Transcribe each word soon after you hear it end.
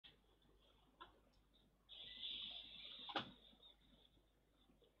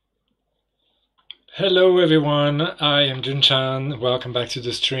Hello everyone, I am Junchan. Welcome back to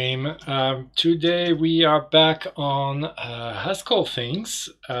the stream. Today we are back on Haskell things,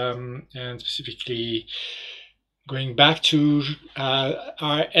 and specifically going back to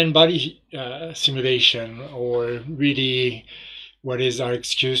our n-body simulation, or really what is our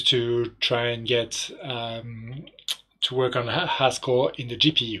excuse to try and get to work on Haskell in the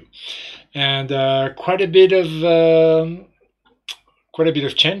GPU. And quite a bit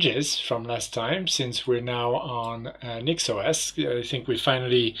of changes from last time, since we're now on NixOS. I think we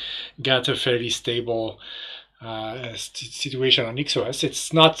finally got a fairly stable situation on NixOS. It's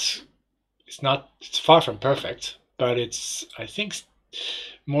far from perfect, but it's, I think,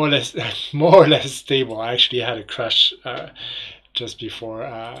 more or less more or less stable. I actually had a crash just before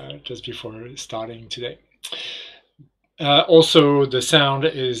starting today. Also, the sound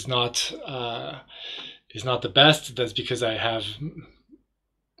is not the best. That's because I have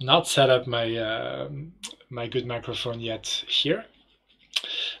not set up my my good microphone yet here,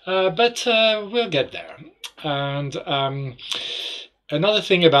 but we'll get there. And another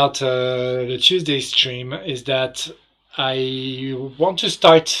thing about the Tuesday stream is that I want to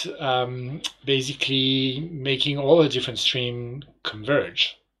start basically making all the different streams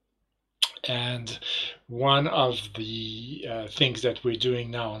converge. And one of the things that we're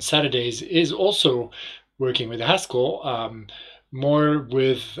doing now on Saturdays is also working with Haskell, more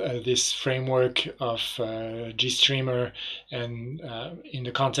with this framework of GStreamer, and in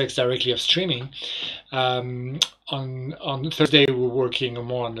the context directly of streaming. On Thursday, we're working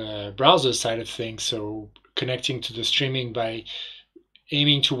more on the browser side of things, so connecting to the streaming by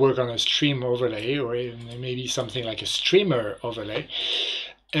aiming to work on a stream overlay, or maybe something like a streamer overlay.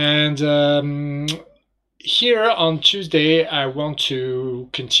 And here on Tuesday, I want to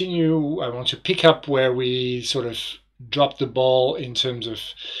continue. I want to pick up where we sort of dropped the ball in terms of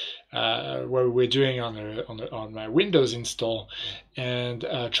what we're doing on my Windows install, and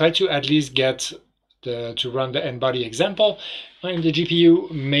try to at least get to run the n-body example in the GPU.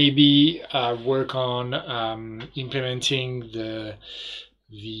 Maybe work on implementing the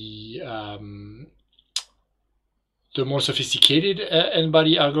more sophisticated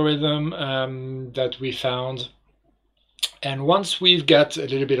n-body algorithm that we found. And once we've got a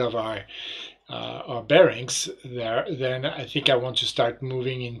little bit of our bearings there, then I think I want to start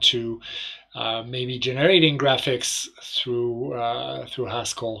moving into maybe generating graphics through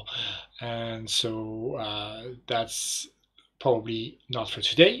Haskell. And so that's probably not for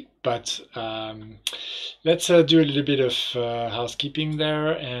today, but let's do a little bit of housekeeping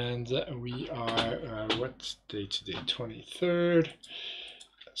there. And we are, what day today? 23rd.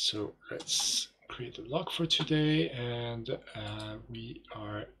 So let's create a log for today, and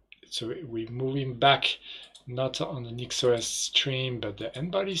we're moving back, not on the NixOS stream, but the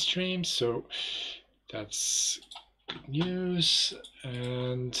n-body stream. So that's good news.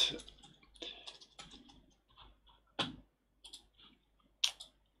 And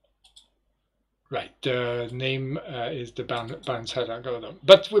right, the name is the bounce head algorithm.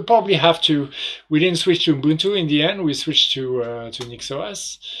 But we probably have to, we didn't switch to Ubuntu in the end, we switched to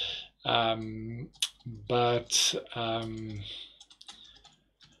NixOS. But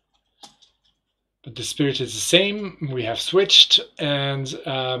the spirit is the same. We have switched, and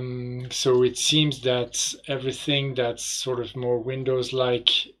so it seems that everything that's sort of more Windows-like,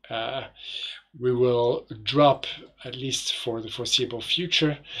 we will drop, at least for the foreseeable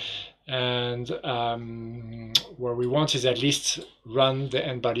future. And what we want is at least run the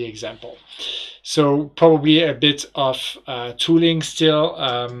n-body example. So probably a bit of tooling still,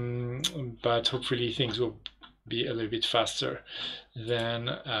 but hopefully things will be a little bit faster than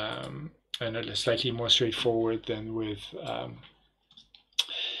and slightly more straightforward than with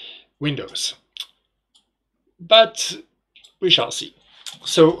Windows. But we shall see.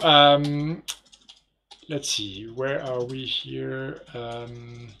 So let's see, where are we here?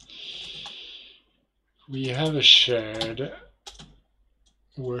 We have a shared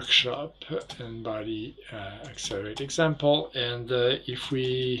workshop n-body accelerate example, and if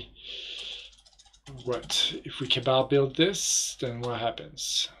we cabal build this, then what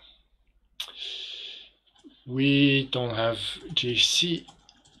happens? We don't have GC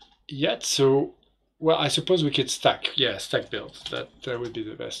yet, so well, I suppose we could stack. Yeah, stack build. That would be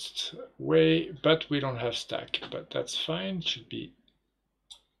the best way, but we don't have stack. But that's fine. It should be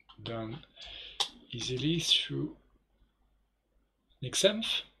done easily through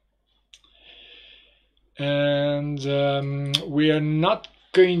NixEnv. And we are not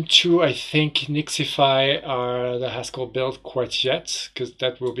going to, I think, Nixify the Haskell build quite yet, because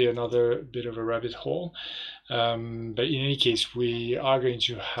that will be another bit of a rabbit hole. But in any case, we are going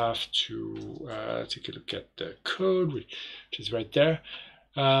to have to take a look at the code, which is right there.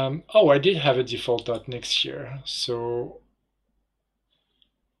 Oh, I did have a default.nix here, so,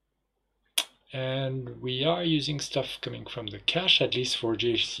 and we are using stuff coming from the cache, at least for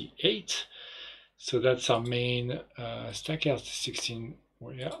JHC8. So that's our main stack out 16.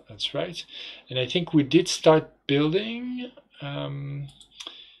 Well, yeah, that's right. And I think we did start building.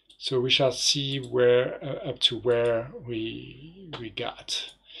 So we shall see where up to where we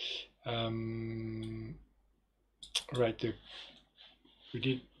got. Right,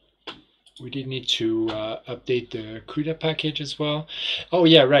 we did need to update the CUDA package as well. Oh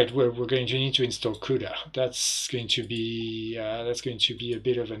yeah, right. We're going to need to install CUDA. That's going to be a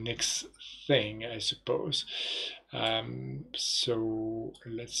bit of a Nix thing, I suppose. So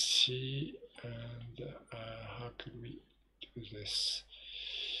let's see. And how could we do this?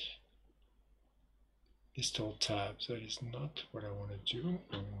 Install tabs. That is not what I want to do.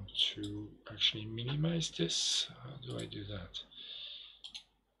 I want to actually minimize this. How do I do that?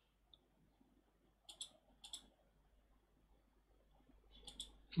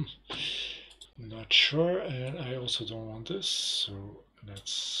 Not sure, and I also don't want this, so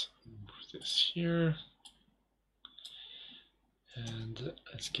let's move this here, and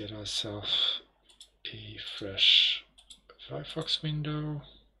let's get ourselves a fresh Firefox window.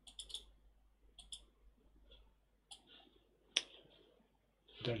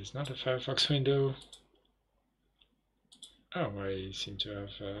 That is not a Firefox window. Oh, I seem to have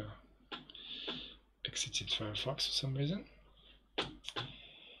exited Firefox for some reason.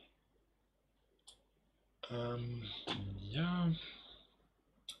 Yeah.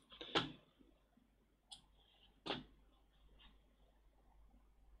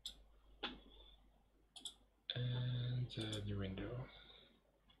 And a new window.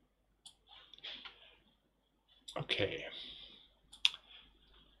 Okay.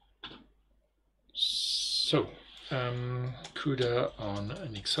 So, CUDA on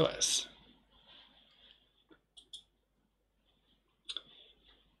NixOS.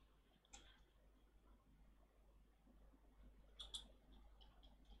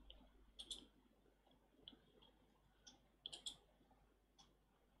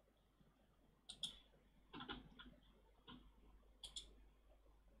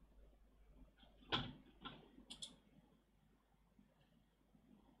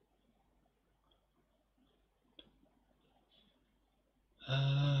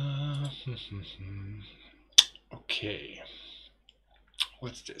 Okay,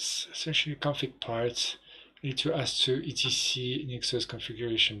 what's this? Essentially config parts. We need to ask to etc NixOS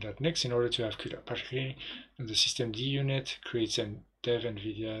configuration.nix in order to have CUDA, particularly when the system D unit creates and dev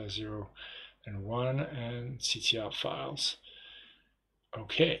NVIDIA 0 and 1 and CTR files.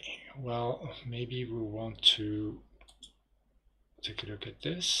 Okay, well, maybe we want to take a look at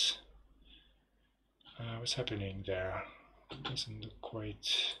this. What's happening there? Doesn't look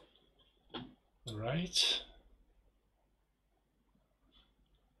quite right.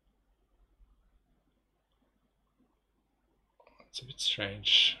 It's a bit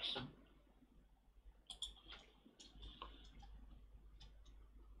strange.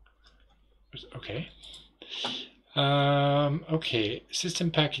 Okay. Okay,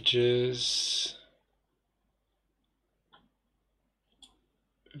 system packages.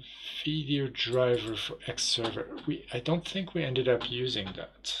 Nvidia Driver for X server. I don't think we ended up using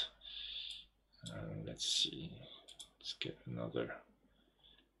that. Let's see. Let's get another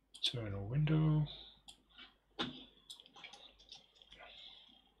terminal window.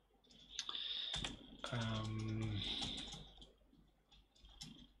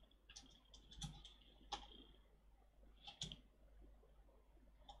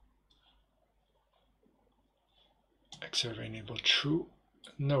 X server enable true.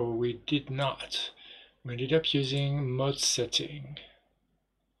 No, we did not. We ended up using mode setting.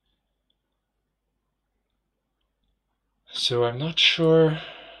 So I'm not sure.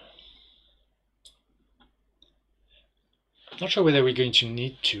 Not sure whether we're going to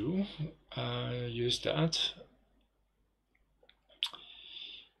need to use that,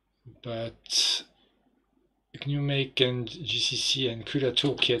 but GNU Make and GCC and CUDA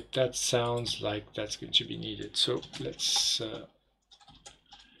toolkit, that sounds like that's going to be needed. So let's.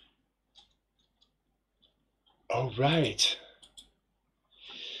 Oh, right.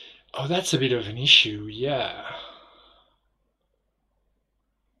 Oh, that's a bit of an issue, yeah.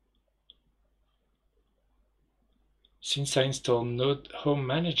 Since I installed Node Home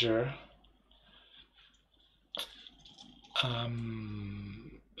Manager, I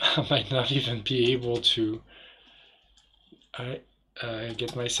might not even be able to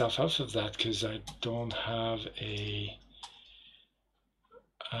get myself out of that because I don't have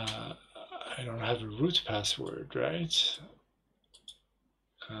uh, a root password, right?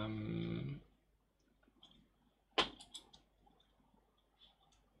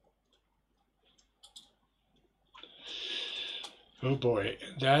 Oh boy,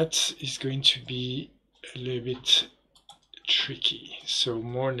 that is going to be a little bit tricky. So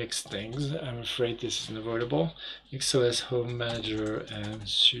more Nix things. I'm afraid this is unavoidable. NixOS Home Manager and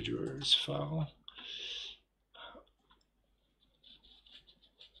sudoers file.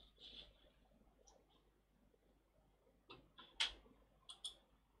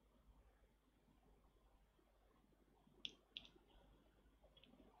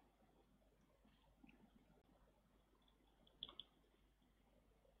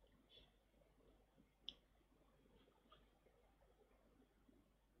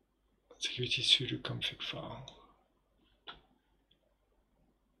 Security sudo config file.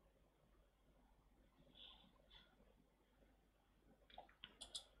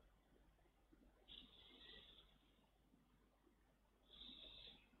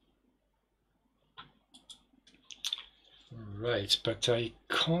 Right, but I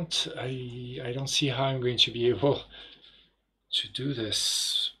can't, I don't see how I'm going to be able to do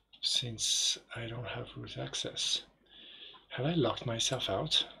this since I don't have root access. Have I locked myself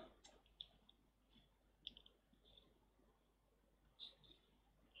out?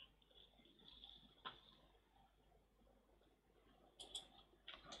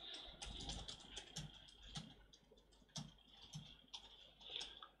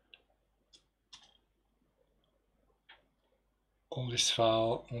 On this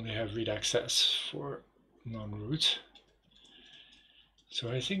file, only have read access for non-root. So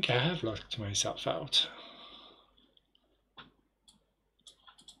I think I have locked myself out.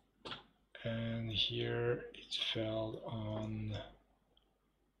 And here it fell on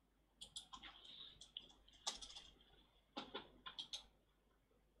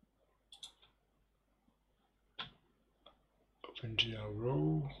OpenGL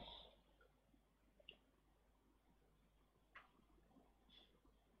row.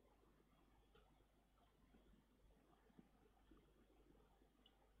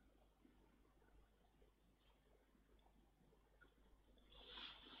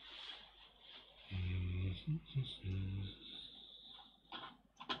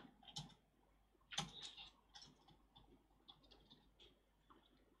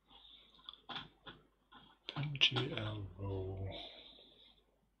 OpenGL row.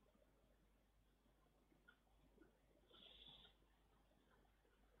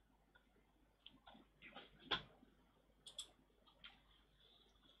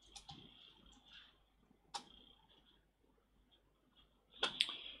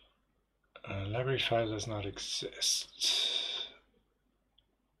 Library file does not exist.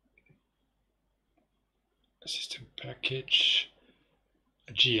 System package,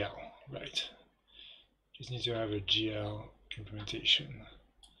 GL, right. Just need to have a GL implementation.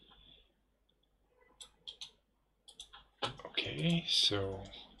 Okay, so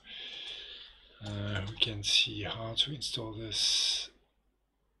we can see how to install this.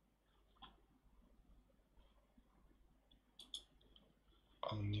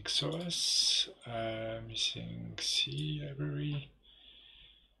 On NixOS, missing C library,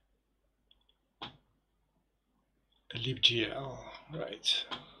 libgl, right.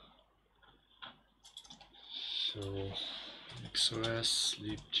 So NixOS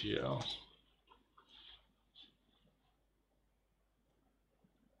libgl.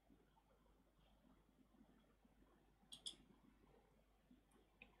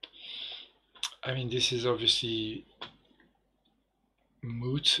 I mean, this is obviously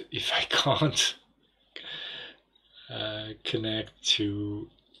moot if I can't connect to,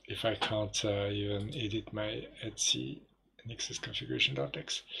 if I can't even edit my etc nixos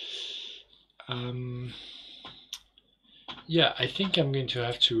configuration.x. Yeah, I think I'm going to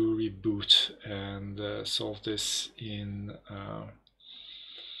have to reboot and solve this in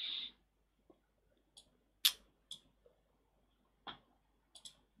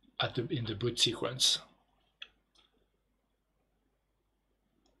in the boot sequence.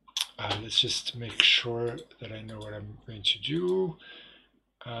 Let's just make sure that I know what I'm going to do.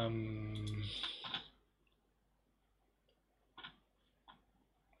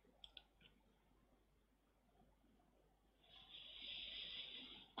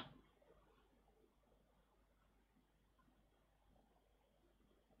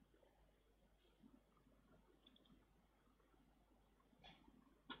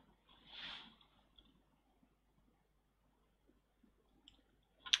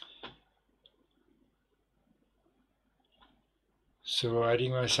 So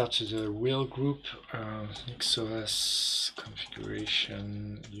adding myself to the wheel group, NixOS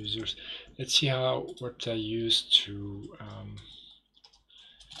configuration users. Let's see what I use to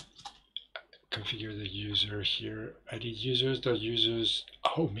configure the user here. Edit users.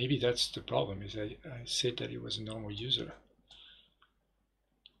 Oh, maybe that's the problem. Is I said that it was a normal user.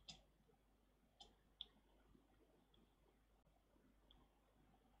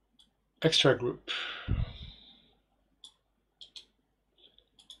 Extra group.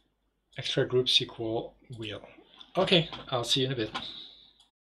 Extra groups equal wheel. Okay, I'll see you in a bit.